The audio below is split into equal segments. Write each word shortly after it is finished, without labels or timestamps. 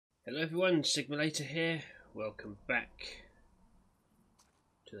Hello everyone, Sigmulator here. Welcome back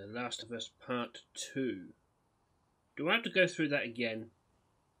to The Last of Us Part 2. Do I have to go through that again?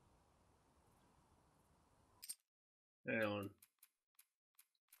 Hang on.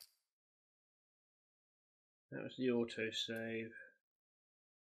 That was the autosave.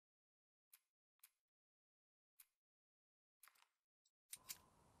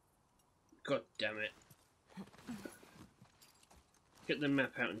 God damn it. Get the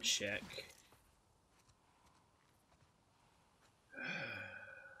map out and check.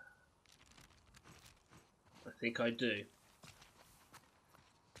 I think I do.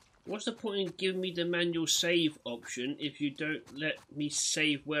 What's the point in giving me the manual save option if you don't let me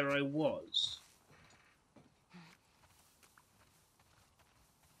save where I was?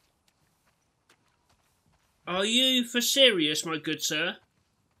 Are you for serious, my good sir?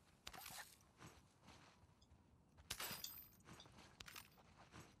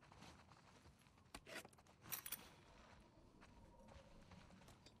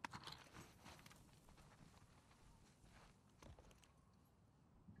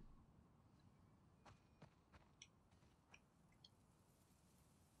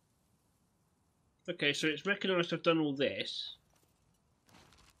 Okay, so it's recognised I've done all this.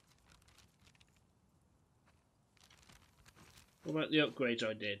 What about the upgrades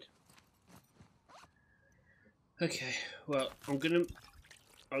I did? Okay, well, I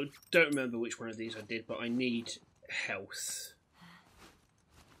don't remember which one of these I did, but I need health.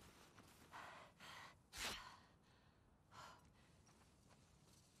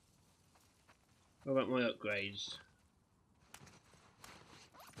 What about my upgrades?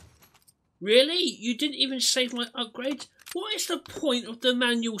 Really? You didn't even save my upgrades? What is the point of the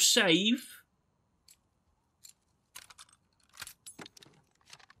manual save?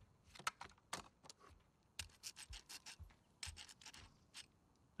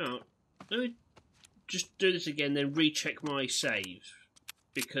 Oh, let me just do this again, then recheck my saves.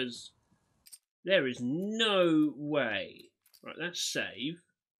 Because there is no way. Right, that's save.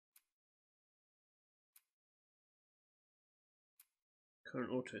 Current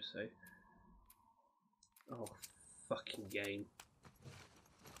autosave. Oh, fucking game.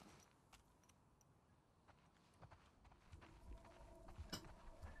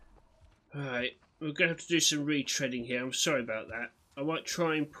 Alright, we're going to have to do some retreading here. I'm sorry about that. I might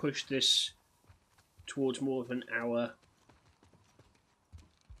try and push this towards more of an hour.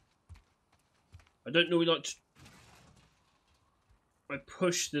 I don't normally like to... I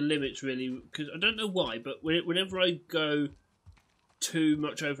push the limits really, because I don't know why, but whenever I go too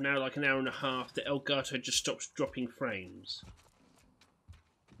much over an hour, like an hour and a half, the Elgato just stops dropping frames.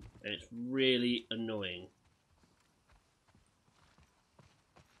 And it's really annoying.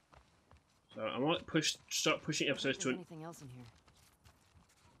 So I might start pushing episodes to anything else in here?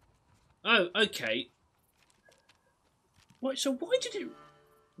 Oh, okay. Right, so why did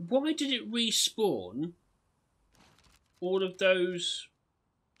it respawn all of those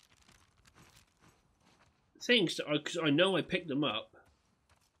things that because I know I picked them up.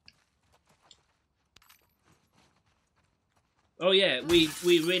 Oh yeah, we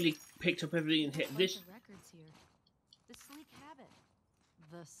really picked up everything and hit this. Records here. The sleek habit.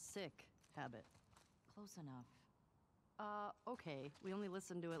 The sick habit. Close enough. Okay. We only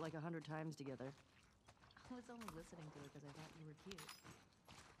listened to it like 100 times together. I was only listening to it because I thought you were cute.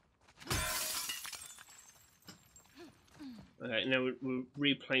 Okay, now we're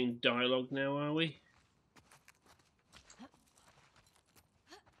replaying dialogue now, are we?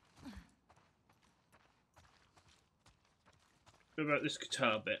 What about this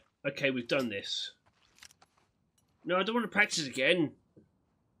guitar bit? Okay, we've done this. No, I don't want to practice again.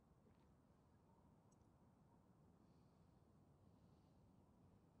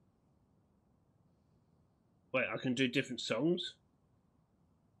 Wait, I can do different songs?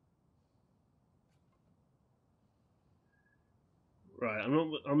 Right, I'm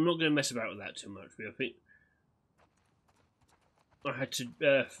not going to mess about with that too much. I think I had to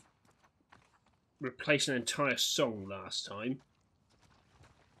replace an entire song last time.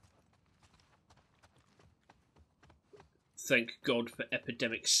 Thank God for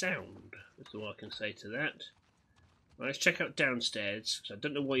epidemic sound. That's all I can say to that. Right, let's check out downstairs. So I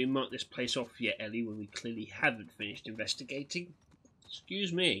don't know why you marked this place off yet, Ellie, when we clearly haven't finished investigating.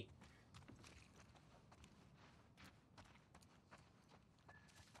 Excuse me.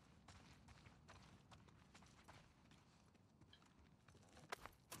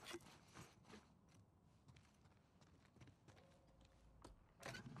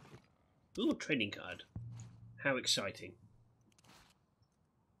 Ooh, a trading card. How exciting.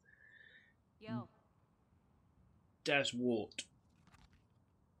 Yo. Das Wart.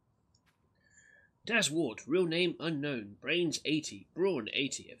 Daz Ward, real name unknown, brains 80, brawn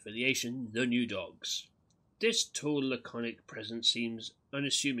 80, affiliation the New Dogs. This tall, laconic presence seems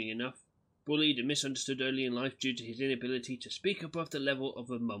unassuming enough. Bullied and misunderstood early in life due to his inability to speak above the level of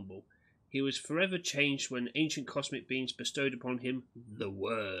a mumble, he was forever changed when ancient cosmic beings bestowed upon him the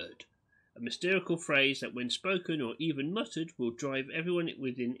Word, a mystical phrase that when spoken or even muttered will drive everyone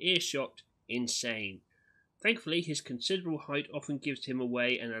within earshot insane. Thankfully, his considerable height often gives him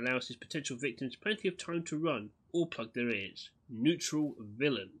away and allows his potential victims plenty of time to run or plug their ears. Neutral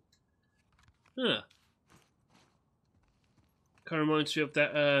villain. Huh. Kind of reminds me of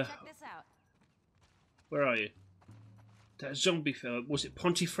that, Check this out. where are you? That zombie film. Was it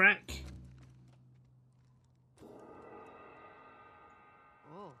Pontefract?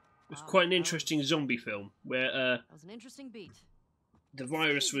 Oh, It was wow, quite an that interesting zombie film where That was an interesting beat. the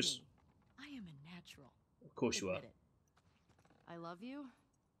virus Excuse was... me. I am a natural. Of course you are. Admit it. I love you.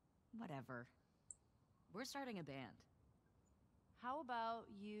 Whatever. We're starting a band. How about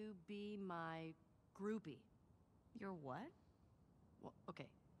you be my groupie? Your what? Well, okay.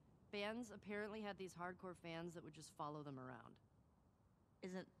 Bands apparently had these hardcore fans that would just follow them around.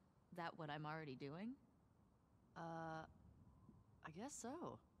 Isn't that what I'm already doing? I guess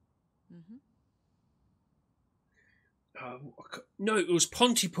so. Mm-hmm. No, it was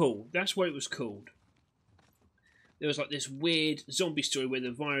Pontypool. That's what it was called. There was like this weird zombie story where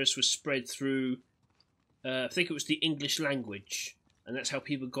the virus was spread through, I think it was the English language, and that's how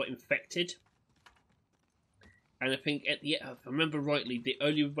people got infected. And I think if I remember rightly, the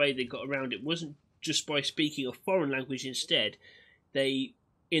only way they got around it wasn't just by speaking a foreign language instead. They,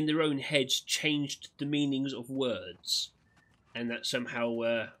 in their own heads, changed the meanings of words, and that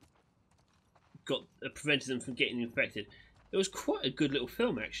somehow prevented them from getting infected. It was quite a good little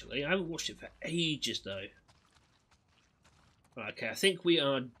film, actually. I haven't watched it for ages, though. Right, okay, I think we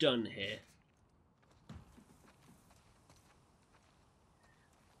are done here.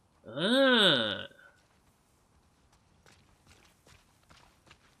 Ah.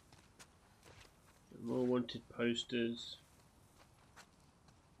 More wanted posters.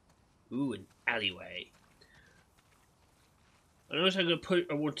 Ooh, an alleyway. And also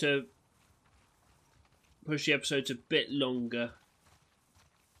I want to push the episodes a bit longer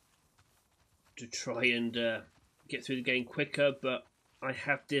to try and get through the game quicker, but I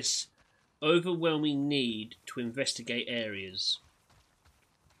have this overwhelming need to investigate areas.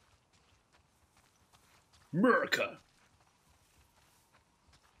 America!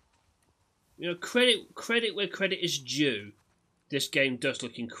 You know, credit where credit is due. This game does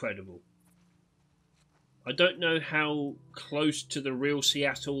look incredible. I don't know how close to the real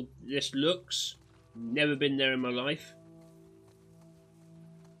Seattle this looks. Never been there in my life.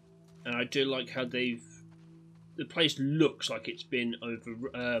 And I do like how the place looks like it's been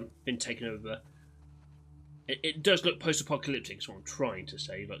taken over. It does look post-apocalyptic, is what I'm trying to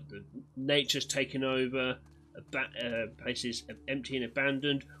say. Like the nature's taken over, place is empty and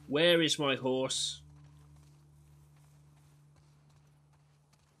abandoned. Where is my horse?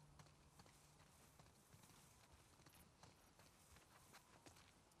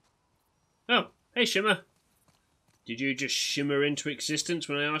 Oh, hey Shimmer. Did you just shimmer into existence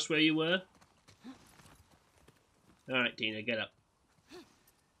when I asked where you were? Alright, Dina, get up.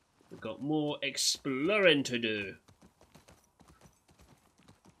 We've got more exploring to do.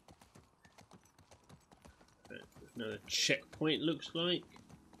 Another checkpoint, looks like.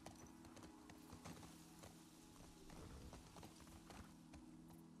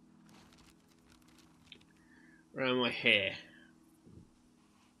 Where am I here?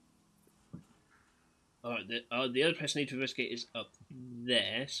 Alright, the other place I need to investigate is up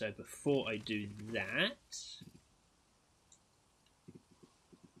there, so before I do that...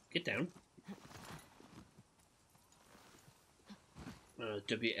 Get down.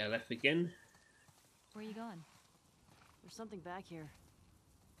 WLF again. Where are you going? There's something back here.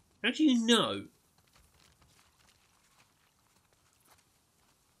 How do you know?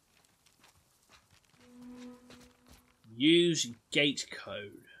 Use gate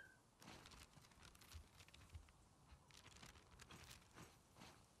code.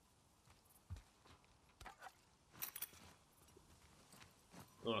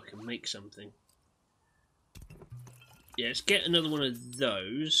 Oh, I can make something. Yeah, let's get another one of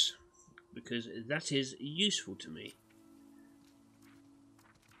those, because that is useful to me.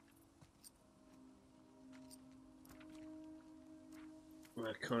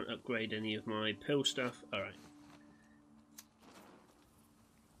 I can't upgrade any of my pill stuff. Alright.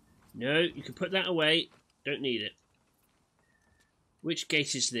 No, you can put that away. Don't need it. Which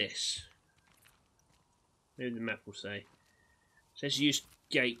gate is this? Maybe the map will say. It says use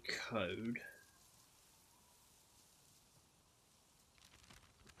gate code.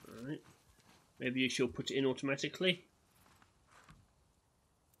 Alright. Maybe you shall put it in automatically.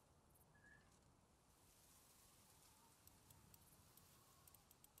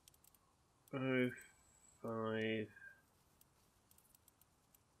 Oh, 5.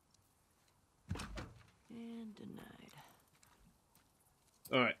 And denied.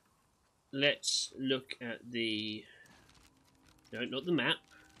 Alright. Let's look at the... No, not the map.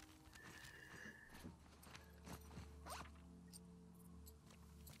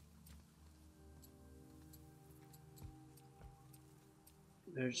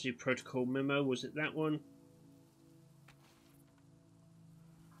 Emergency protocol memo, was it that one?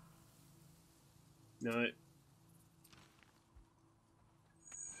 No.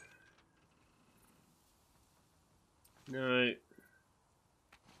 No.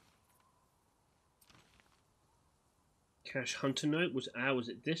 Cash Hunter note was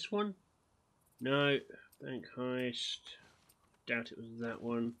it this one? No. Bank heist. Doubt it was that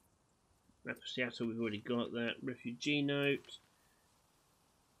one. Map of Seattle, we've already got that. Refugee note.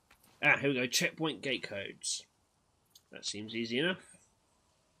 Ah, here we go. Checkpoint gate codes. That seems easy enough.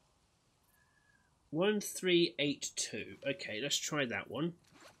 1382. Okay, let's try that one.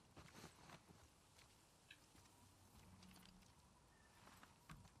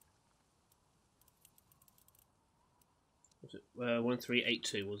 Was it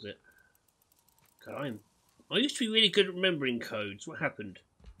 1382? Was it? God, I used to be really good at remembering codes. What happened?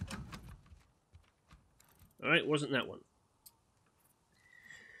 All right, wasn't that one?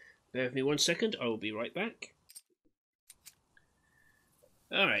 Bear with me 1 second. I will be right back.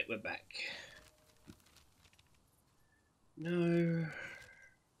 All right, we're back. No.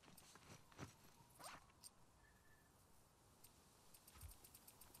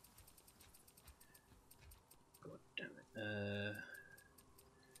 God damn it.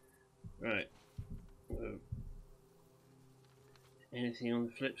 Right. Anything on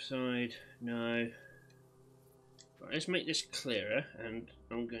the flip side? No. Right, let's make this clearer, and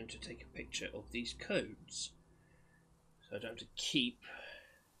I'm going to take a picture of these codes, so I don't have to keep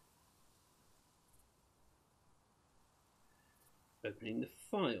opening the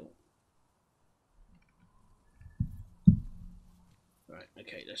file. Right,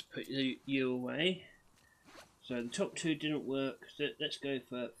 okay, let's put you away. So the top two didn't work, so let's go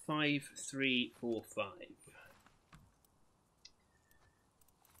for 5345.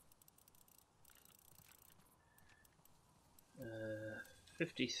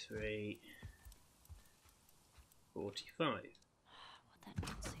 53 45. What that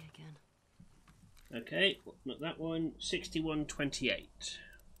not say again? Okay, not that one. 6128.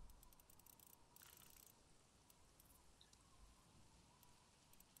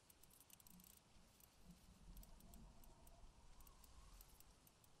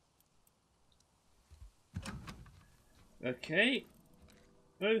 Okay.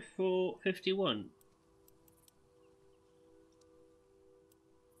 0451.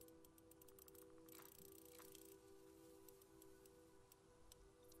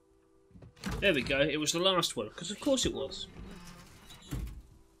 There we go, it was the last one, because of course it was.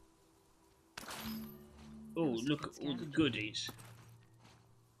 Oh, look at all the goodies.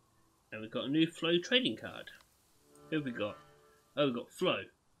 And we've got a new Flow trading card. Who have we got? Oh, we've got Flow.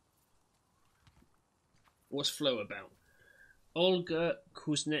 What's Flow about? Olga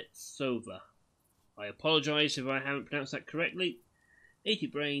Kuznetsova. I apologise if I haven't pronounced that correctly. 80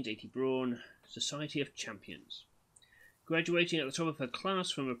 brains, 80 brawn. Society of Champions. Graduating at the top of her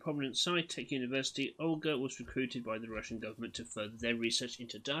class from a prominent sci-tech university, Olga was recruited by the Russian government to further their research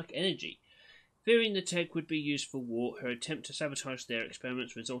into dark energy. Fearing the tech would be used for war, her attempt to sabotage their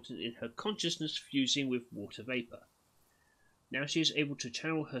experiments resulted in her consciousness fusing with water vapour. Now she is able to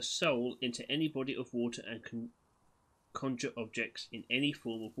channel her soul into any body of water and can conjure objects in any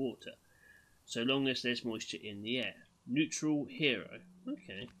form of water, so long as there's moisture in the air. Neutral hero.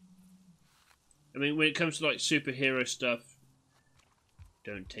 Okay. I mean, when it comes to like superhero stuff,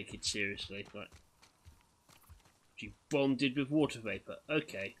 don't take it seriously. Like, she bonded with water vapour.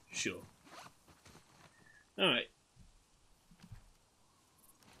 Okay, sure. Alright.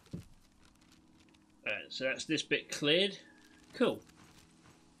 So that's this bit cleared. Cool.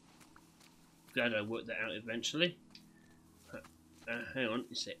 Glad I worked that out eventually. Hang on,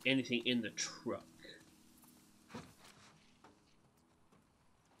 is there anything in the truck?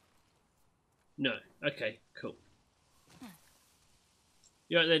 No. Okay, cool.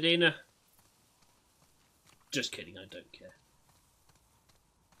 You right there, Dina? Just kidding, I don't care.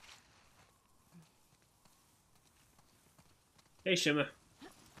 Hey, Shimmer.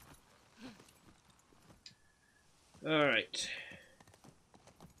 Alright.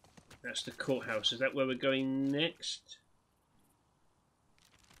 That's the courthouse. Is that where we're going next?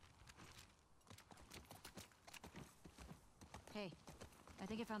 I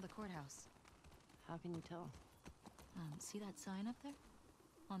think I found the courthouse. How can you tell? See that sign up there?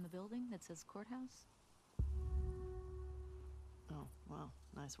 On the building that says courthouse? Oh, wow.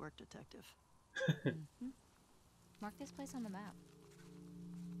 Nice work, detective. Mark this place on the map.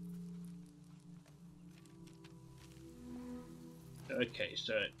 Okay,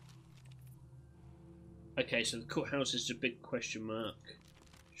 so the courthouse is a big question mark.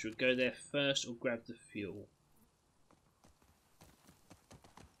 Should we go there first or grab the fuel?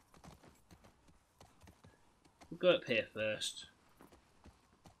 We'll go up here first.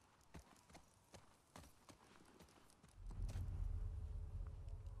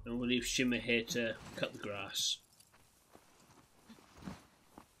 And we'll leave Shimmer here to cut the grass.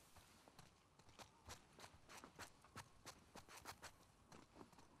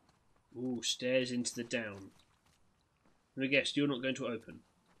 Ooh, stairs into the down. Let me guess, you're not going to open.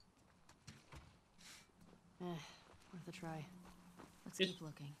 Worth a try. Let's keep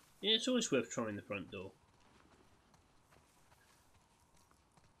looking. Yeah, it's always worth trying the front door.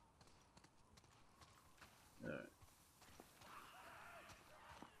 Alright.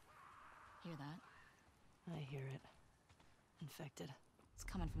 Hear that? I hear it. Infected. It's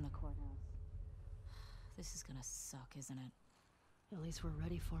coming from the courthouse. This is gonna suck, isn't it? At least we're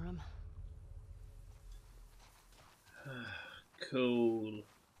ready for him. Cool.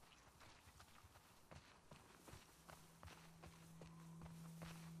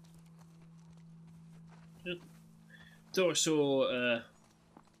 Thought I saw a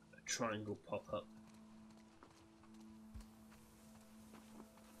triangle pop up.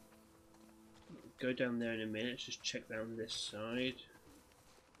 Go down there in a minute, just check down this side.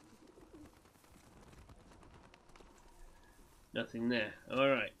 Nothing there.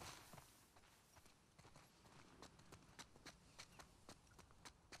 Alright.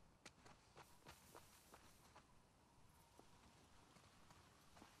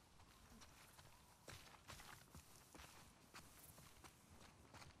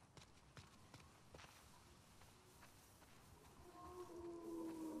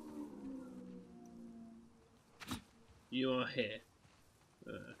 You are here.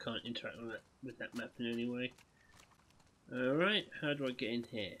 I can't interact with that map in any way. Alright, how do I get in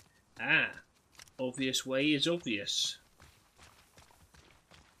here? Ah! Obvious way is obvious.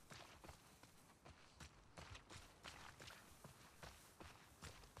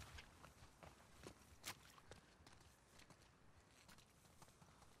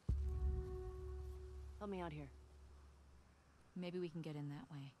 Help me out here. Maybe we can get in that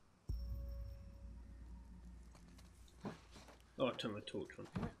way. Oh, I turned my torch on.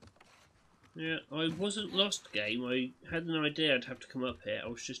 Yeah, I wasn't lost, game. I had an idea I'd have to come up here. I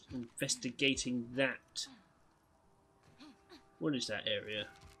was just investigating that. What is that area?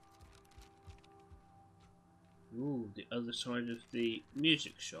 Ooh, the other side of the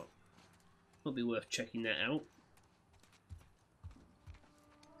music shop. Might be worth checking that out.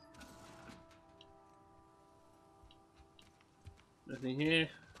 Nothing here.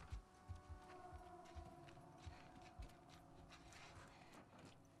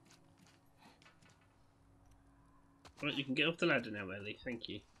 Right, you can get off the ladder now, Ellie. Thank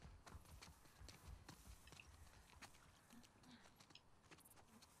you.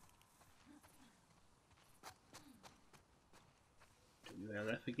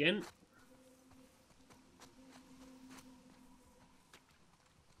 WLF again.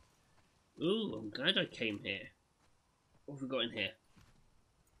 Ooh, I'm glad I came here. What have we got in here?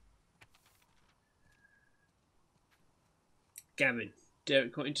 Gavin.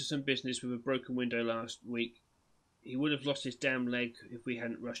 Derek got into some business with a broken window last week. He would have lost his damn leg if we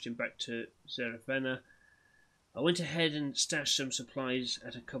hadn't rushed him back to Zarafena. I went ahead and stashed some supplies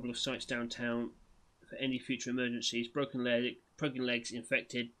at a couple of sites downtown for any future emergencies. Broken legs,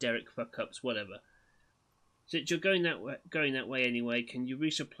 infected, Derek fuck-ups, whatever. Since you're going that way anyway, can you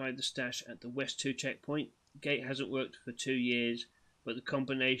resupply the stash at the West 2 checkpoint? Gate hasn't worked for 2 years, but the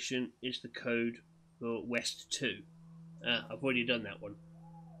combination is the code for West 2. I've already done that one.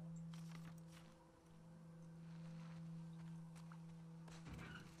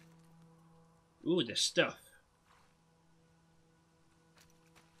 Ooh, there's stuff.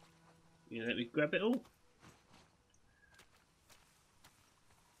 You let me grab it all?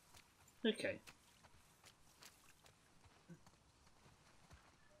 Okay.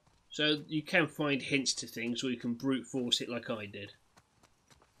 So you can find hints to things, or you can brute force it like I did.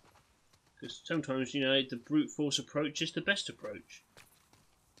 Because sometimes, you know, the brute force approach is the best approach.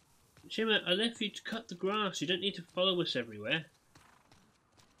 Shimmer, I left you to cut the grass. You don't need to follow us everywhere.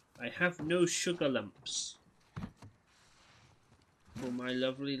 I have no sugar lumps for my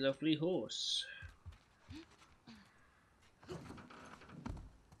lovely, lovely horse.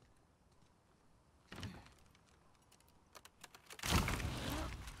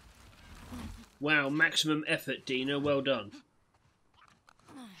 Wow, maximum effort, Dina. Well done.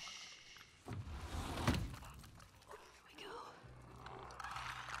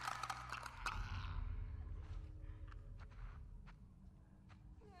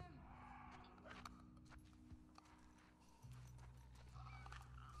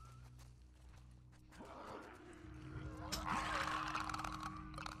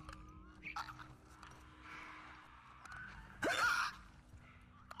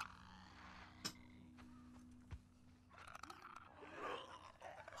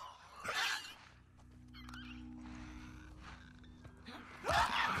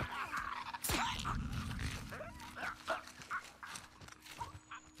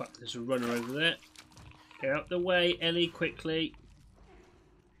 Fuck, there's a runner over there. Get out the way, Ellie, quickly.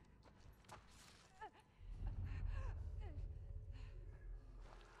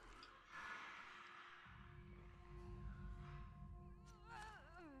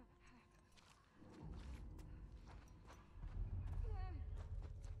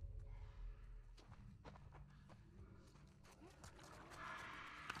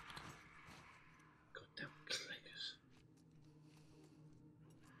 Goddamn clickers.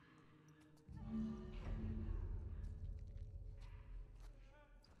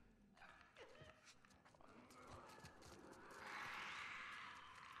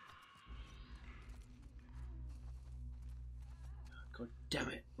 God damn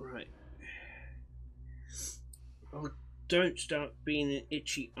it. Right. Oh, don't start being an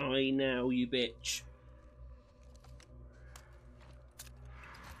itchy eye now, you bitch.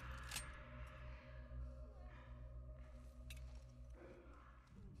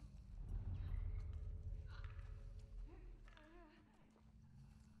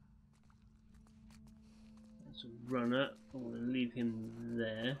 There's a runner. I'm going to leave him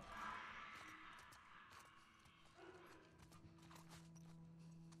there.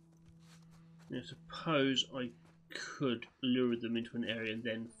 I suppose I could lure them into an area and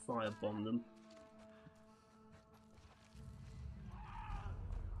then firebomb them.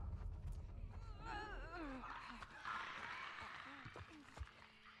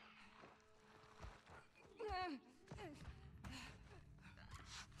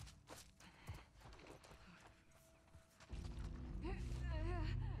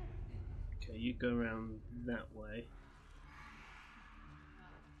 Okay, you go around that way.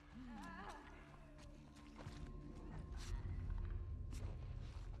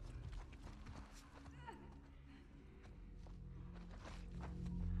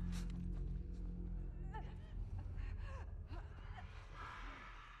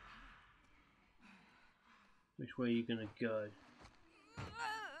 Which way are you gonna go?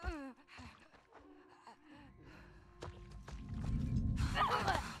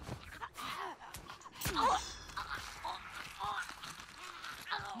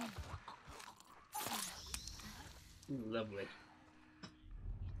 Ooh, lovely.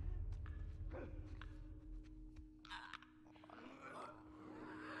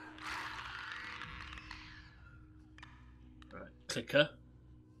 Right, clicker.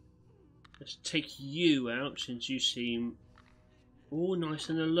 Let's take you out since you seem all nice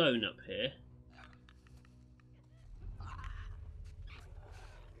and alone up here.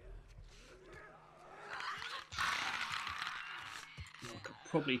 I could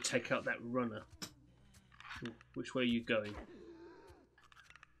probably take out that runner. Ooh, which way are you going?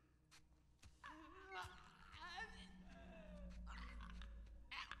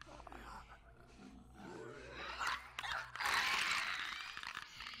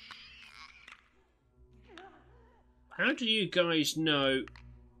 How do you guys know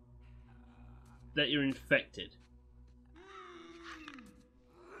that you're infected?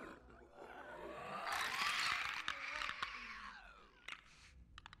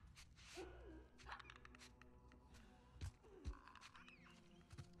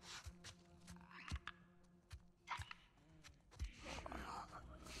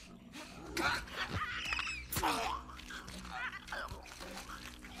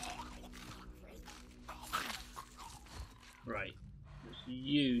 Right, there's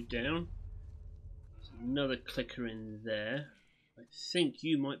you down. There's another clicker in there. I think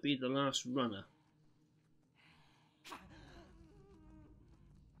you might be the last runner.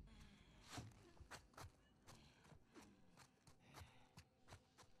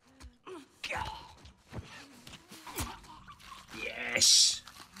 Yes!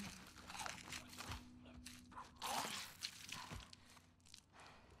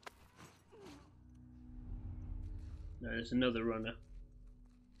 No, there's another runner.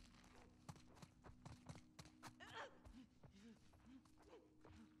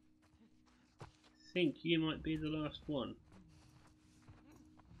 I think you might be the last one.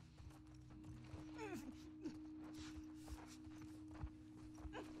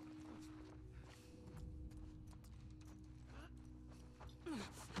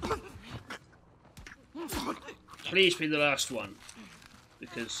 please be the last one,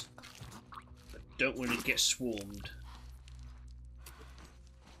 because I don't want to get swarmed.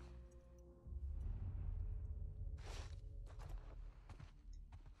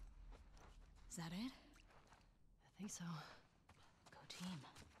 Is that it? I think so. Go team.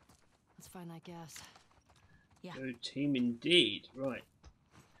 Let's find that gas. Yeah. Go team indeed. Right.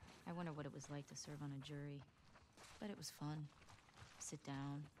 I wonder what it was like to serve on a jury. But it was fun. Sit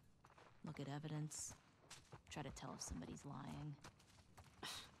down, look at evidence, try to tell if somebody's lying.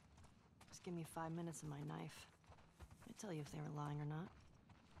 Just give me 5 minutes and my knife. I'd tell you if they were lying or not.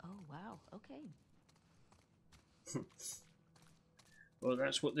 Oh, wow. Okay. Well,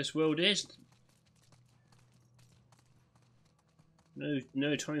 that's what this world is.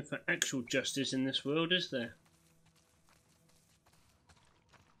 No time for actual justice in this world, is there?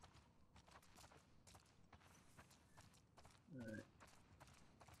 Right.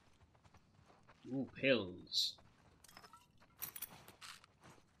 Ooh, pills.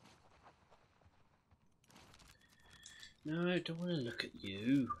 No, I don't want to look at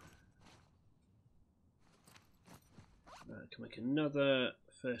you. Right, I can make another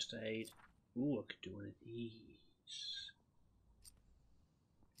first aid. Ooh, I could do one of these.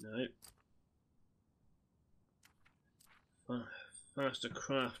 No. Faster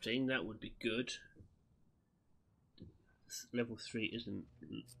crafting, that would be good. Level 3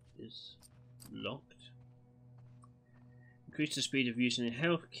 is locked. Increase the speed of using a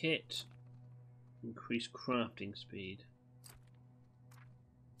health kit. Increase crafting speed.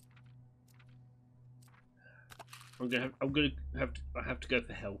 I have to go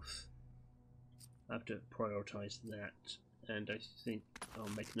for health. I have to prioritize that, and I think I'll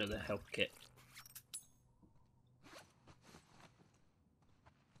make another health kit.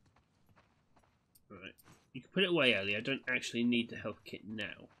 Right, you can put it away, Ellie. I don't actually need the health kit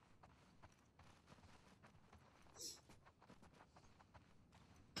now.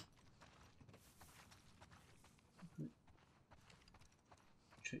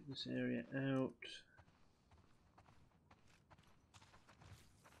 Check this area out.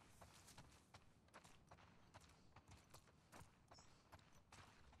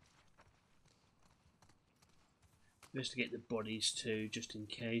 Investigate the bodies too, just in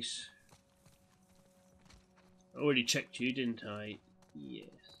case. I already checked you, didn't I? Yes.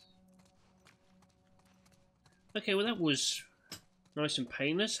 Okay, well that was nice and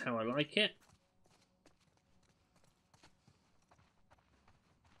painless, how I like it.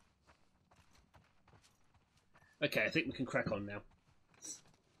 Okay, I think we can crack on now.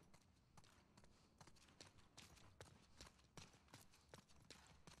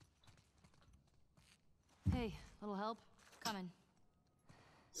 Hey, little help? Coming.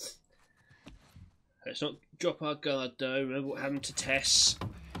 Let's not drop our guard though. Remember what happened to Tess.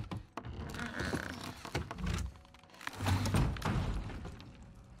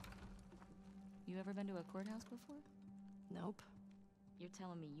 You ever been to a courthouse before? Nope. You're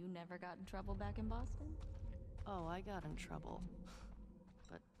telling me you never got in trouble back in Boston? Oh, I got in trouble.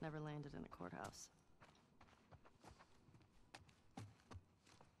 But never landed in a courthouse.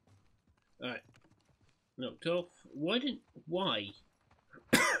 Alright. Knocked off. Why?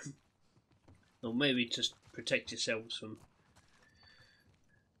 Or maybe just protect yourselves from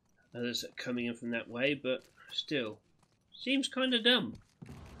others coming in from that way, but still. Seems kind of dumb.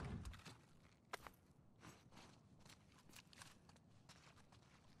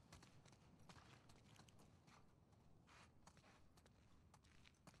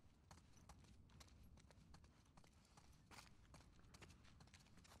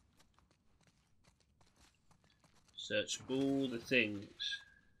 Search all the things.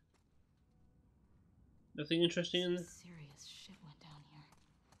 Nothing interesting in there? Serious shit went down here.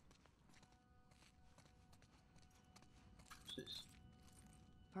 What's this?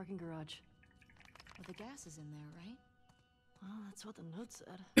 Parking garage. Well, the gas is in there, right? Well, that's what the note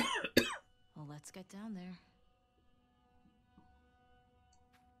said. Well, let's get down there.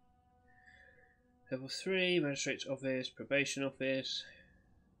 Level 3, Magistrate's Office, Probation Office.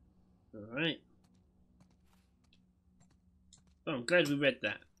 Alright. Oh, I'm glad we read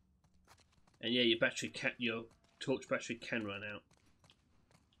that. And yeah, your torch battery can run out.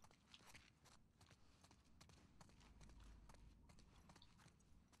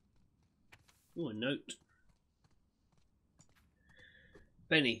 Oh, a note.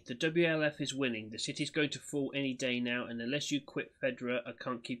 Benny, the WLF is winning. The city's going to fall any day now, and unless you quit Fedra, I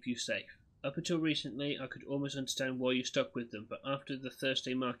can't keep you safe. Up until recently, I could almost understand why you stuck with them, but after the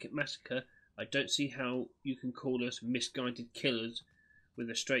Thursday Market massacre, I don't see how you can call us misguided killers with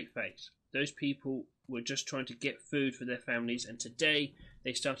a straight face. Those people were just trying to get food for their families, and today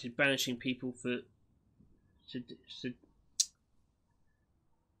they started banishing people for fuck's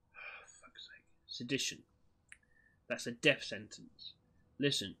sake. Sedition. That's a death sentence.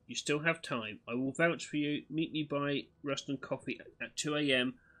 Listen, you still have time. I will vouch for you. Meet me by Ruston Coffee at 2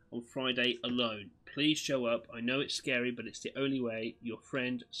 a.m. on Friday alone. Please show up. I know it's scary, but it's the only way. Your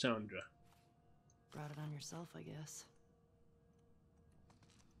friend, Sandra. Brought it on yourself, I guess.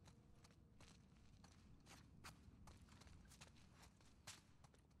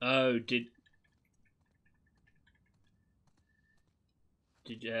 Oh, did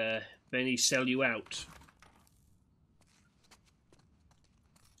Benny sell you out?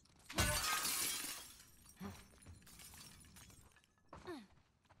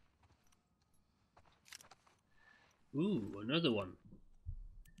 Ooh, another one.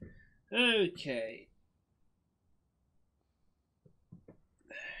 Okay.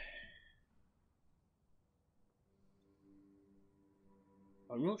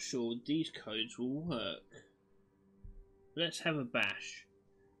 I'm not sure these codes will work. Let's have a bash.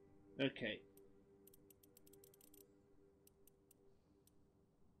 Okay.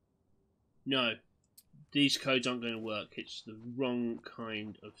 No, these codes aren't going to work. It's the wrong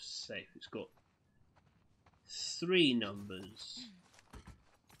kind of safe. It's got 3 numbers,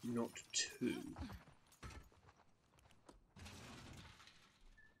 not 2.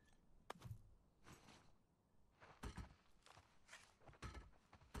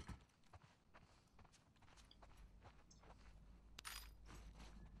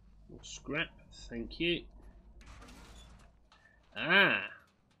 Scrap, thank you. Ah!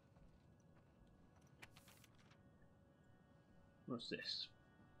 What's this?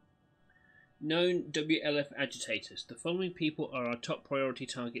 Known WLF agitators. The following people are our top priority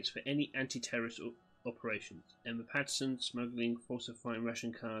targets for any anti-terrorist operations. Emma Patterson, smuggling, falsifying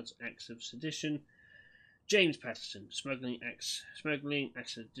ration cards, acts of sedition. James Patterson, smuggling, acts of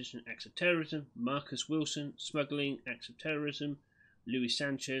sedition, acts of terrorism. Marcus Wilson, smuggling, acts of terrorism. Louis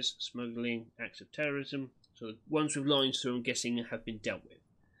Sanchez, smuggling, acts of terrorism. So the ones with lines through, I'm guessing, have been dealt with.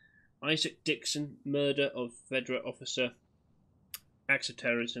 Isaac Dixon, murder of Federal officer, acts of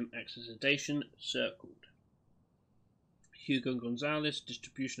terrorism, acts of sedation, circled. Hugo Gonzalez,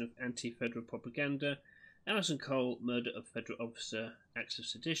 distribution of anti-federal propaganda. Alison Cole, murder of Federal officer, acts of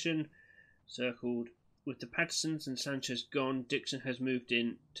sedition, circled. With the Pattersons and Sanchez gone, Dixon has moved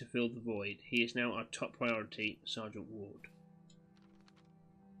in to fill the void. He is now our top priority, Sergeant Ward.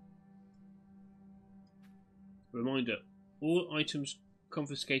 Reminder, all items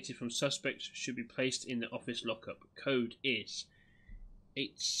confiscated from suspects should be placed in the office lockup. Code is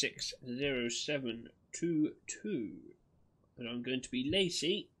 860722. But I'm going to be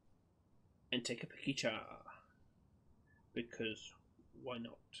lazy and take a picture. Because why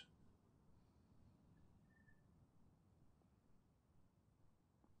not?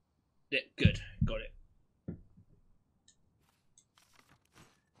 Yeah, good. Got it.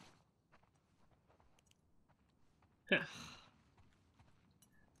 Huh.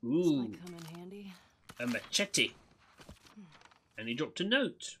 This Ooh, might come in handy. a machete. And he dropped a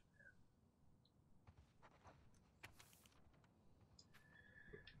note.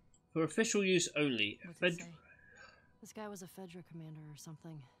 For official use only. What's it say? This guy was a Fedra commander or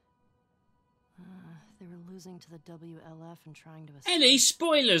something. They were losing to the WLF and trying to escape. Ellie,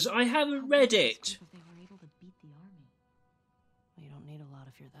 spoilers! I haven't read it! They were able to beat the army. You don't need a lot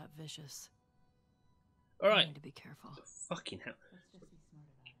if you're that vicious. You Alright. need to be careful. Fucking hell. Let's just be smart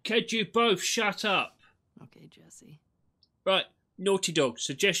about it. Could you both shut up? Okay, Jesse. Right, Naughty Dog,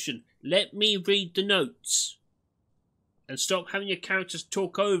 suggestion. Let me read the notes. And stop having your characters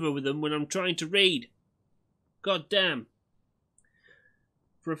talk over with them when I'm trying to read. God damn.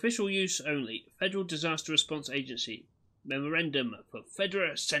 For official use only. Federal Disaster Response Agency. Memorandum for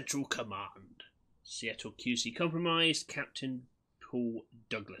Federal Central Command. Seattle QC Compromise. Captain Paul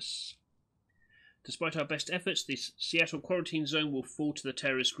Douglas. Despite our best efforts, this Seattle quarantine zone will fall to the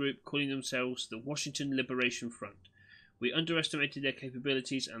terrorist group calling themselves the Washington Liberation Front. We underestimated their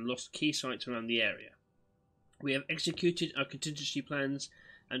capabilities and lost key sites around the area. We have executed our contingency plans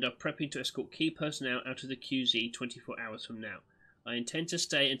and are prepping to escort key personnel out of the QZ 24 hours from now. I intend to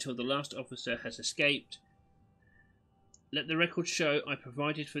stay until the last officer has escaped. Let the record show I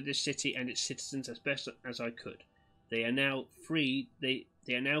provided for this city and its citizens as best as I could. They are now free. They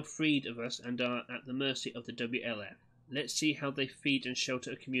are now freed of us and are at the mercy of the WLF. Let's see how they feed and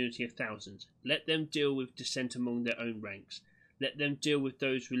shelter a community of thousands. Let them deal with dissent among their own ranks. Let them deal with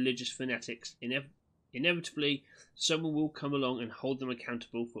those religious fanatics. Inevitably, someone will come along and hold them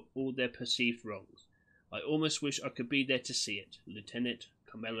accountable for all their perceived wrongs. I almost wish I could be there to see it. Lieutenant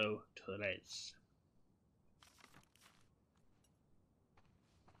Carmelo Torres.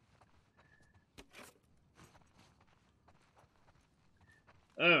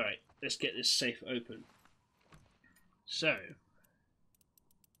 Alright, let's get this safe open. So,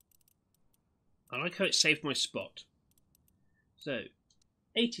 I like how it saved my spot. So,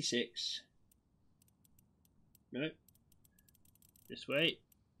 86. No. This way.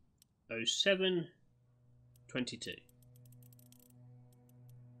 07. 22.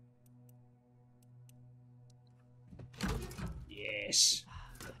 Yes.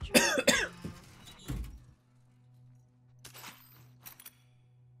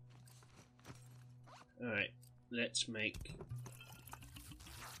 Alright, let's make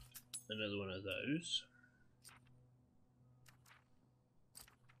another one of those.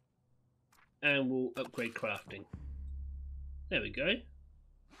 And we'll upgrade crafting. There we go.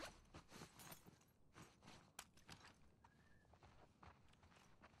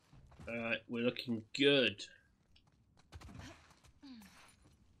 Alright, we're looking good.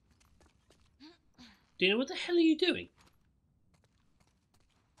 Dina, what the hell are you doing?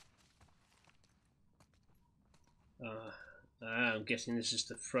 I'm guessing this is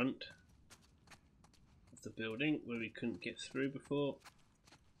the front of the building where we couldn't get through before.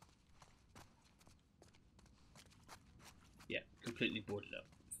 Yeah, completely boarded up.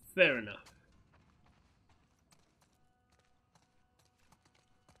 Fair enough.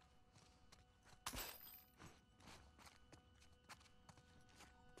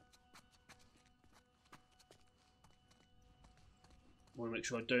 Want to make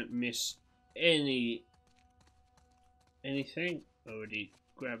sure I don't miss anything. Already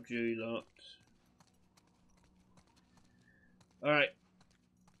grabbed you lot. Alright.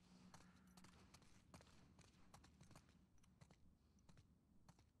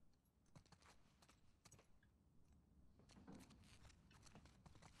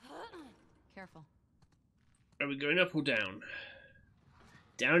 Careful. Are we going up or down?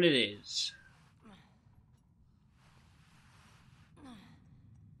 Down it is.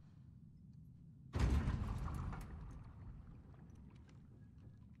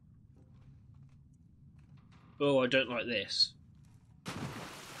 Oh, I don't like this.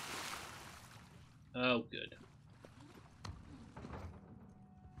 Oh, good.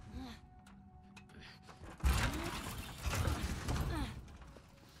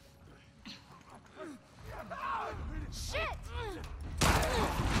 Shit!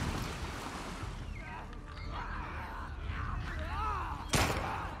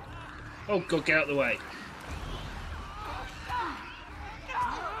 Oh, God, get out of the way.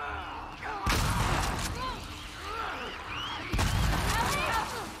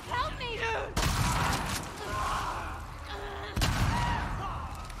 Help me!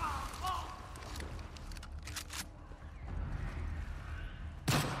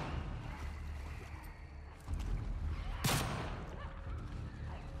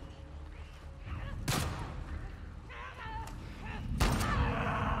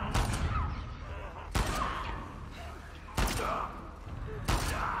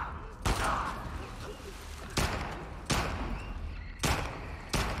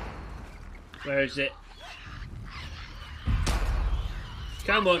 Where is it?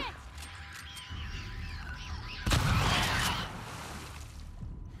 Come on.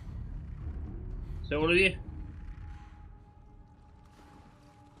 So all of you?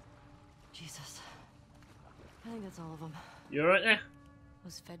 Jesus. I think that's all of them. You alright there?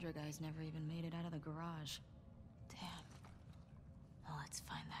 Those Fedra guys never even made it out of the garage. Damn. Well, let's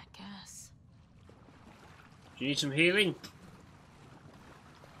find that gas. Do you need some healing?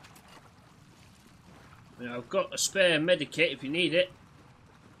 I've got a spare medikit if you need it.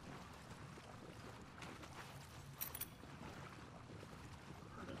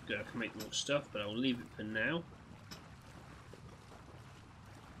 I can make more stuff, but I'll leave it for now.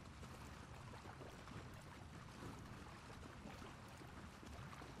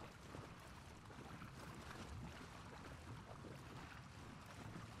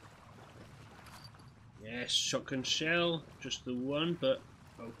 Yes, shotgun shell, just the one, but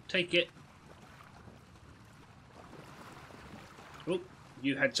I'll take it. Oh,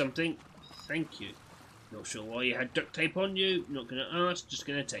 you had something. Thank you. Not sure why you had duct tape on you. Not going to ask, just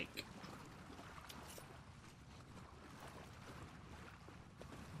going to take.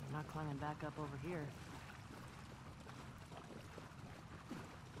 I'm not climbing back up over here.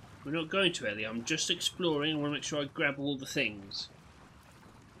 We're not going to, Ellie. I'm just exploring. I want to make sure I grab all the things.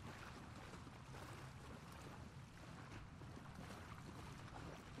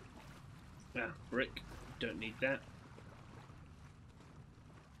 Ah, brick. Don't need that.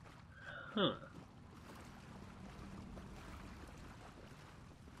 Huh.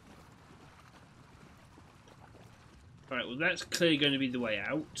 Alright, well that's clearly going to be the way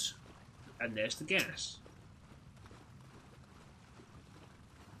out. And there's the gas.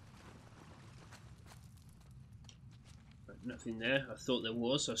 nothing there. I thought there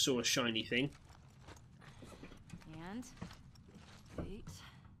was. I saw a shiny thing. And 8. We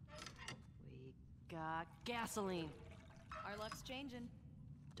got gasoline. our luck's changing.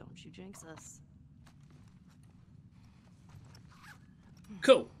 Don't you jinx us.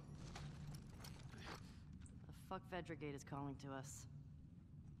 Cool. The fuck Vedragate is calling to us.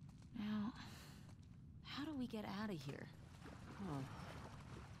 Now, how do we get out of here? Oh.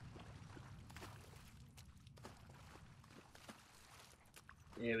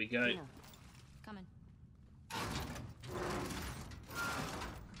 Here we go. Yeah. Coming.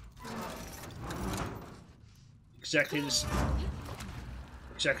 Exactly the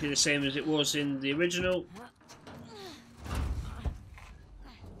same as it was in the original.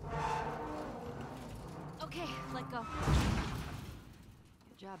 Okay, let go.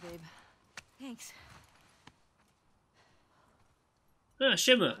 Good job, babe. Thanks. Ah,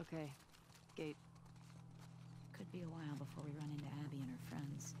 Shimmer. Okay. Gate. Could be a while before we run into Abby and her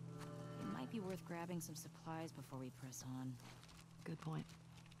friends. It might be worth grabbing some supplies before we press on. Good point.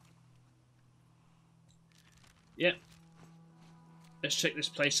 Yep. Let's check this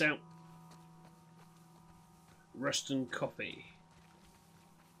place out. Ruston Coffee.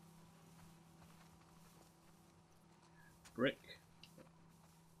 Brick.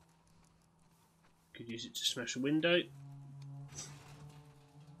 Could use it to smash a window.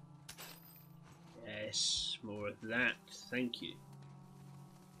 Yes, more of that. Thank you.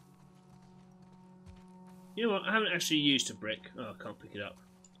 You know what? I haven't actually used a brick. Oh, I can't pick it up.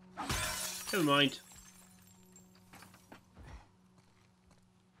 Never mind.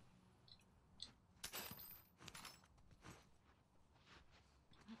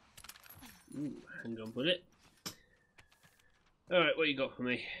 Ooh, hang on, bullet. Alright, what you got for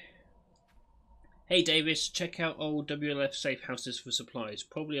me? Hey Davis, check out old WLF safe houses for supplies.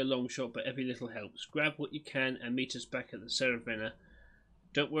 Probably a long shot, but every little helps. Grab what you can and meet us back at the Ceravena.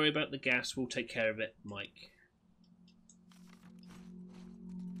 Don't worry about the gas, we'll take care of it, Mike.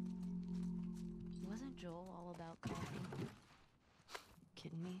 Wasn't Joel all about coffee?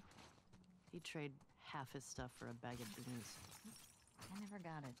 Kidding me? He'd trade half his stuff for a bag of beans. I never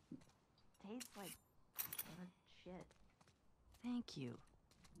got it. Tastes like burnt shit. Thank you.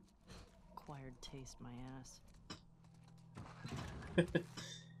 Acquired taste, my ass.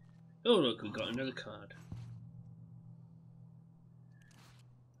 Oh look, we got another card.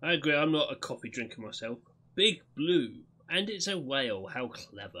 I agree, I'm not a coffee drinker myself. Big Blue, and it's a whale, how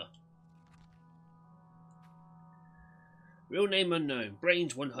clever. Real name unknown,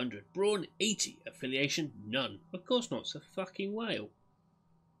 brains 100, brawn 80, affiliation none. Of course not, it's a fucking whale.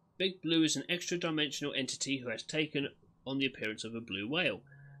 Big Blue is an extra-dimensional entity who has taken on the appearance of a blue whale,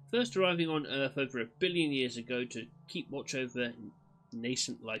 first arriving on Earth over 1 billion years ago to keep watch over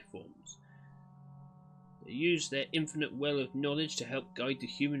nascent life forms. They use their infinite well of knowledge to help guide the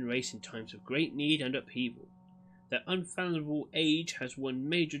human race in times of great need and upheaval. Their unfathomable age has one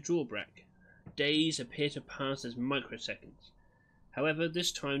major drawback. Days appear to pass as microseconds. However,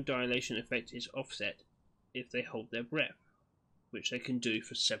 this time dilation effect is offset if they hold their breath, which they can do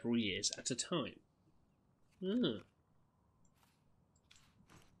for several years at a time. Ah.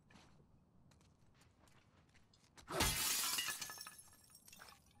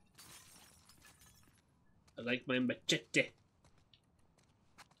 I like my machete.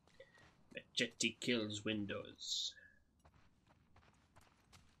 Machete kills windows.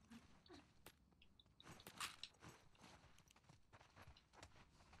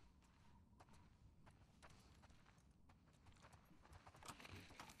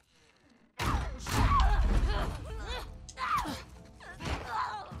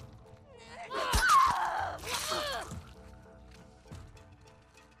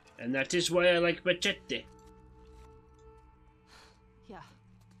 And that is why I like machete. Yeah,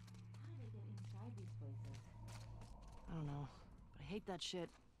 How do they get inside these places? I don't know. But I hate that shit.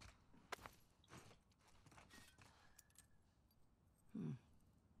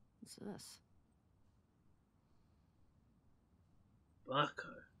 What's this?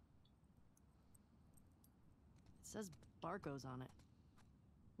 Barco. It says Barco's on it.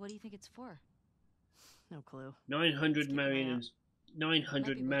 What do you think it's for? No clue. 900 keep an eye Marion out. and 900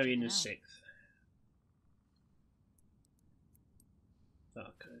 Might be worth Marion checking and out. 6th.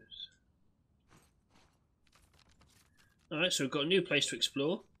 Barcos. Alright, so we've got a new place to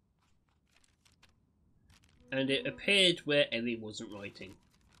explore. And it appeared where Ellie wasn't writing.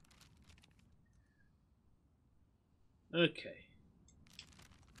 Okay.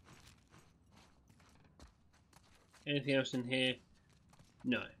 Anything else in here?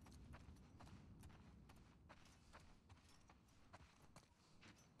 No.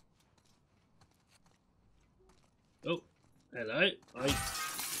 Oh, Hello.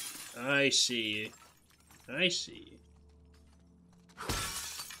 I see you. I see you.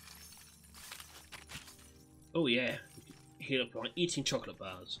 Oh yeah. Heal up like eating chocolate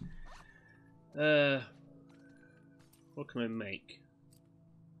bars. What can I make?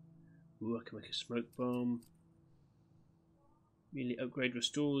 Ooh, I can make a smoke bomb. Melee upgrade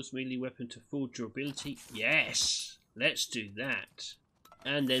restores melee weapon to full durability. Yes! Let's do that.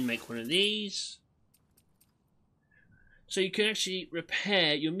 And then make one of these. So you can actually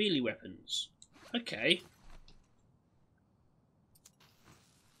repair your melee weapons. Okay.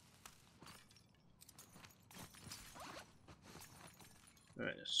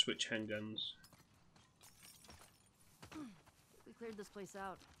 Alright, let's switch handguns. We cleared this place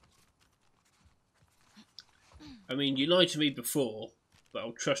out. I mean, you lied to me before, but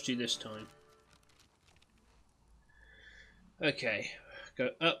I'll trust you this time. Okay, go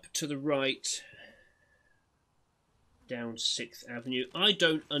up to the right, down 6th Avenue. I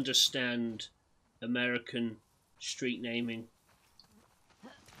don't understand American street naming.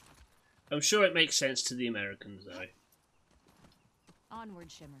 I'm sure it makes sense to the Americans, though.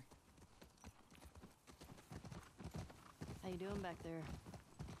 Onward, Shimmer. How you doing back there?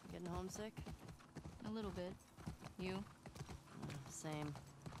 Getting homesick? A little bit. You? Same.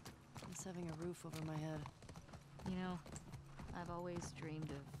 Just having a roof over my head. You know, I've always dreamed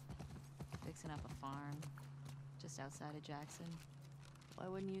of fixing up a farm just outside of Jackson. Why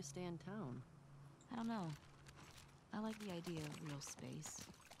wouldn't you stay in town? I don't know. I like the idea of real space.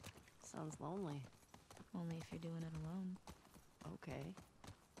 Sounds lonely. Only if you're doing it alone. Okay.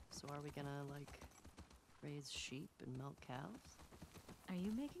 So are we gonna, like, raise sheep and milk cows? Are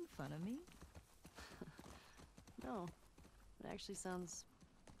you making fun of me? No. It actually sounds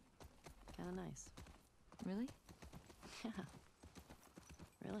kind of nice. Really? Yeah.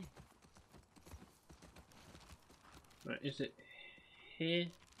 Really. Right, is it here?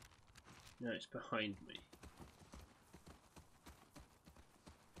 No, it's behind me.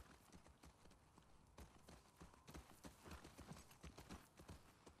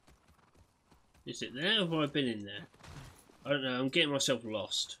 Is it there or have I been in there? I don't know, I'm getting myself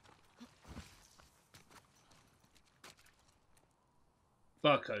lost.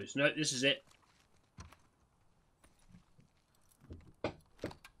 Barcodes. No, this is it. Oh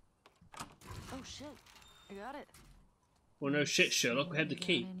shit. I got it. Well, no shit, Sherlock. We have the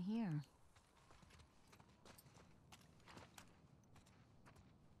key. In here.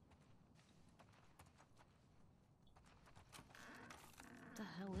 What the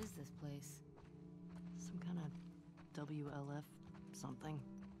hell is this place? Some kind of WLF something.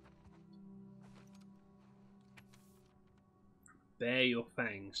 Bare your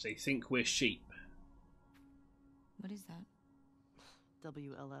fangs. They think we're sheep. What is that?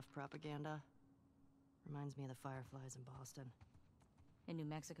 WLF propaganda. Reminds me of the Fireflies in Boston. In New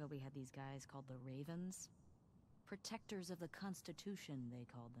Mexico, we had these guys called the Ravens. Protectors of the Constitution, they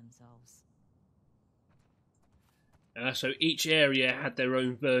called themselves. So each area had their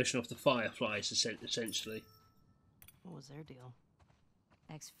own version of the Fireflies, essentially. What was their deal?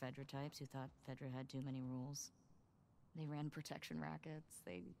 Ex-Fedra types who thought Fedra had too many rules. They ran protection rackets.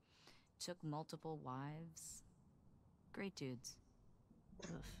 They took multiple wives. Great dudes.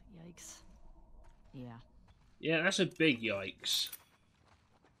 Ugh, yikes. Yeah. Yeah, that's a big yikes.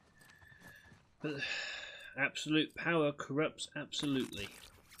 But absolute power corrupts absolutely.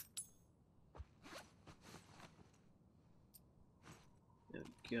 There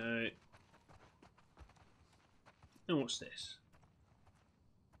we go. And what's this?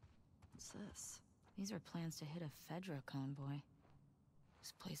 What's this? These are plans to hit a Fedra convoy.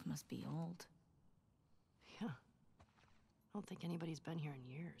 This place must be old. Yeah. I don't think anybody's been here in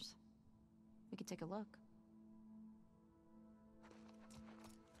years. We could take a look.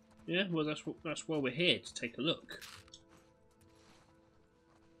 Yeah, well, that's why we're here, to take a look.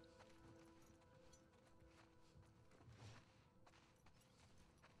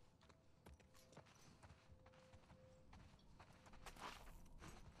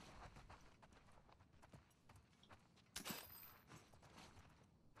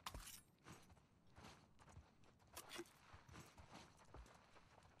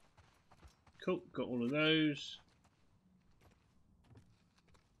 Cool, got all of those.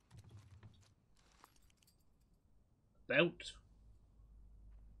 Belt.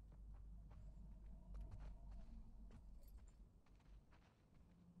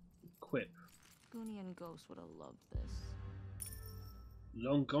 Equip. Goonie and Ghost would have loved this.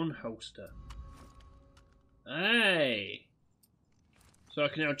 Long gone holster. Hey! So I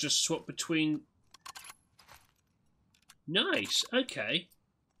can now just swap between... Nice, okay.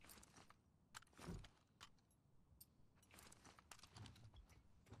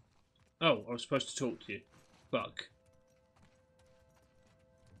 Oh, I was supposed to talk to you. Fuck.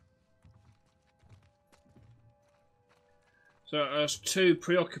 So I was too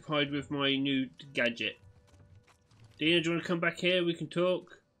preoccupied with my new gadget. Dina, do you want to come back here? We can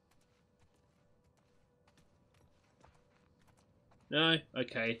talk. No?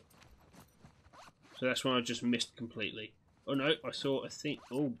 Okay. So that's one I just missed completely. Oh no, I saw a thing.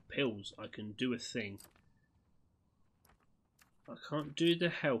 Oh, pills. I can do a thing. I can't do the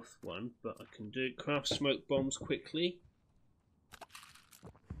health one, but I can do craft smoke bombs quickly.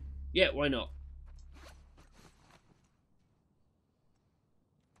 Yeah, why not?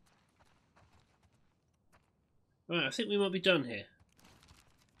 Right, I think we might be done here.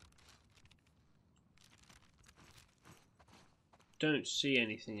 Don't see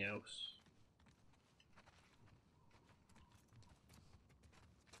anything else.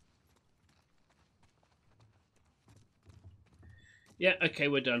 Yeah, okay,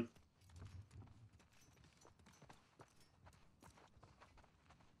 we're done.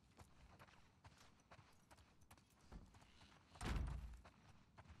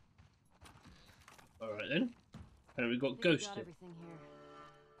 Alright then. And we got ghosted. Got everything here.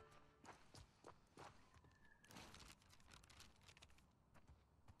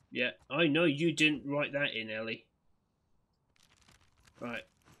 Yeah, I know you didn't write that in, Ellie. Right.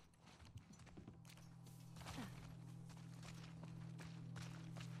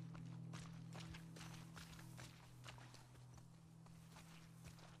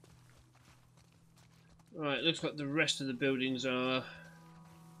 Right, looks like the rest of the buildings are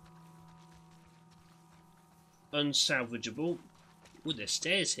unsalvageable. Well, there's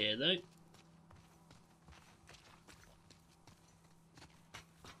stairs here, though. Is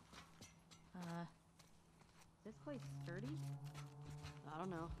this place sturdy? I don't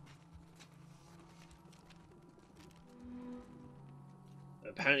know.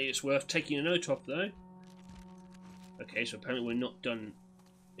 Apparently it's worth taking a note of, though. Okay, so apparently we're not done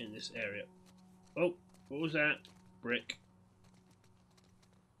in this area. Oh, what was that? Brick.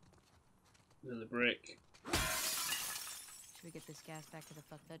 Another brick. Should we get this gas back to the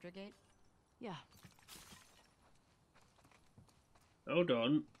Fedra gate? Yeah. Hold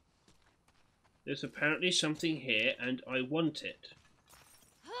on. There's apparently something here, and I want it.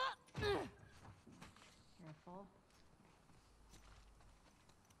 Careful.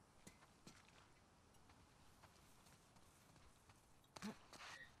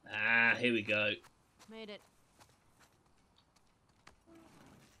 Ah, here we go. Made it.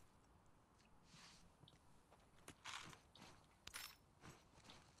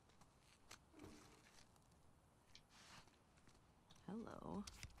 Hello.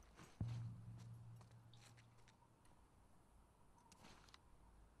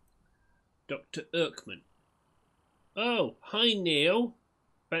 Dr. Erkman. Oh, hi Neil.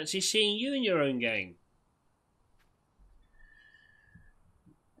 Fancy seeing you in your own game.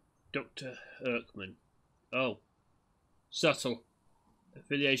 Dr. Erkman. Oh. Subtle.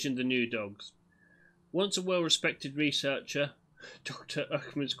 Affiliation of the New Dogs. Once a well-respected researcher, Dr.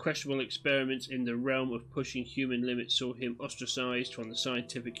 Erkman's questionable experiments in the realm of pushing human limits saw him ostracised from the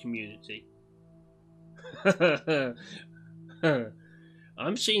scientific community.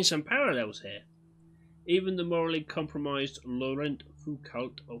 I'm seeing some parallels here. Even the morally compromised Laurent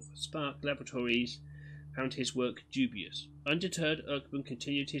Foucault of Spark Laboratories found his work dubious. Undeterred, Erkman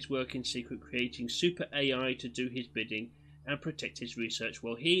continued his work in secret, creating super AI to do his bidding and protect his research,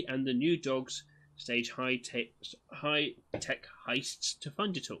 while he and the New Dogs stage high-tech heists to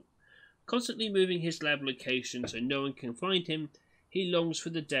fund it all. Constantly moving his lab location so no one can find him, he longs for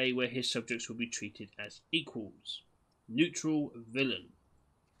the day where his subjects will be treated as equals. Neutral villain.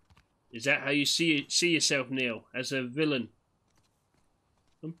 Is that how you see yourself, Neil? As a villain?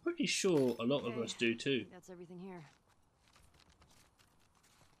 I'm pretty sure a lot of us do too. That's everything here.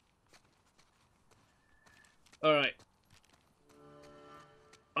 Alright.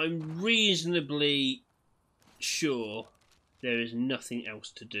 I'm reasonably sure there is nothing else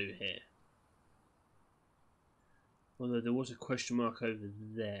to do here. Although there was a question mark over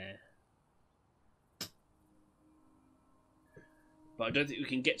there. But I don't think we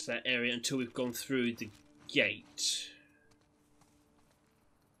can get to that area until we've gone through the gate.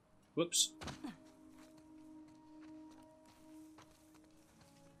 Whoops.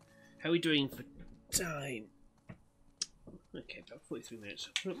 How are we doing for time? Okay, about 43 minutes.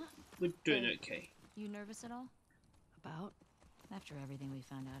 We're doing okay. You nervous at all? About? After everything we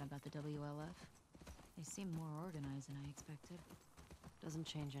found out about the WLF, they seem more organized than I expected. Doesn't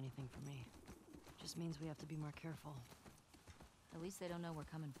change anything for me. Just means we have to be more careful. At least they don't know we're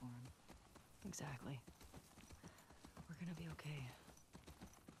coming for them. Exactly. We're gonna be okay.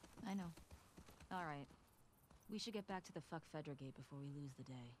 I know. Alright. We should get back to the fuck Fedra gate before we lose the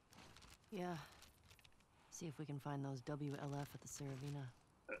day. Yeah. See if we can find those WLF at the Saravina.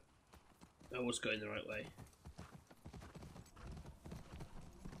 I was going the right way.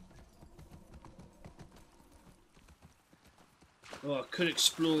 Oh, I could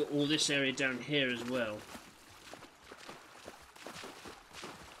explore all this area down here as well.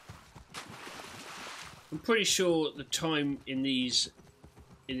 I'm pretty sure the time in this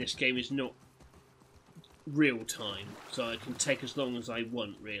game is not real time, so I can take as long as I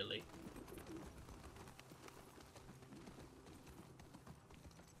want, really.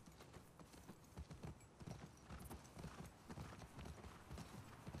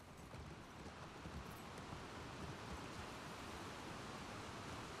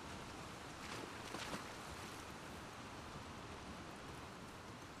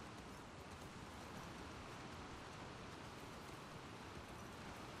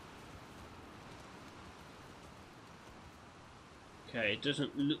 Okay, it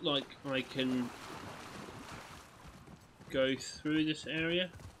doesn't look like I can go through this area.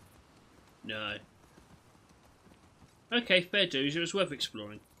 No. Okay, fair dues. It was worth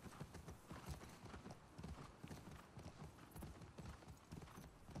exploring.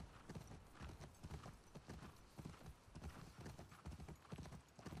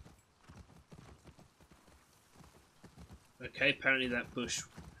 Okay, apparently that bush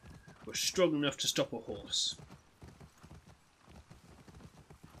was strong enough to stop a horse.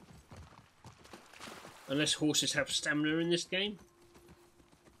 Unless horses have stamina in this game.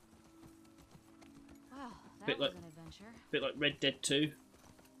 Wow, that was an adventure. Bit like Red Dead 2.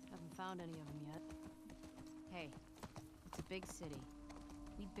 Haven't found any of them yet. Hey, it's a big city.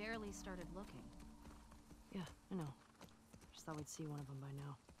 We barely started looking. Yeah, I know. Just thought we'd see one of them by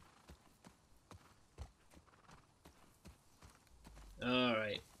now.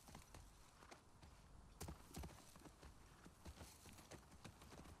 Alright.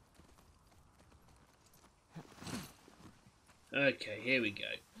 Okay, here we go.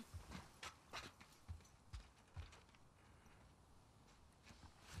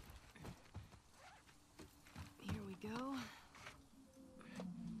 Here we go.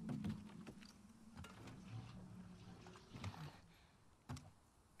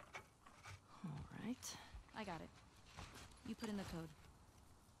 All right. I got it. You put in the code.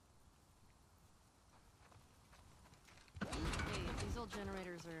 Hey, these old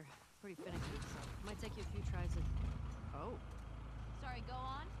generators are pretty finicky, so it might take you a few tries to... Oh. Sorry, go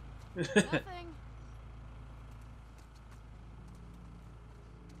on. Nothing.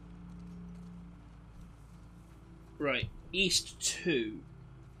 Right, East 2.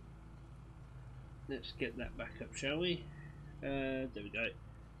 Let's get that back up, shall we? There we go.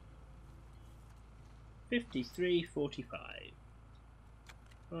 53:45.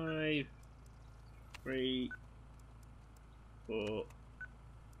 5, 3, 4,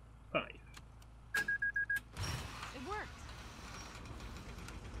 5. It worked.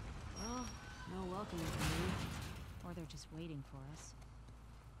 Well, no welcome from me. Or they're just waiting for us.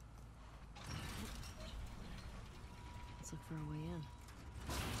 Let's look for a way in.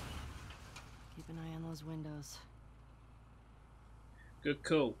 Keep an eye on those windows. Good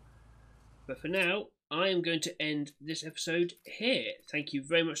call. But for now, I am going to end this episode here. Thank you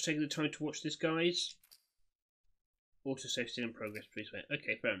very much for taking the time to watch this, guys. Autosave still in progress, please wait.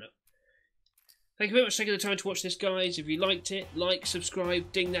 Okay, fair enough. Thank you very much for taking the time to watch this, guys. If you liked it, like,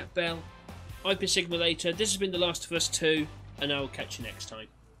 subscribe, ding that bell. I've been Sigma Later. This has been The Last of Us 2, and I will catch you next time.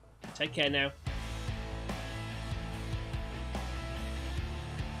 Take care now.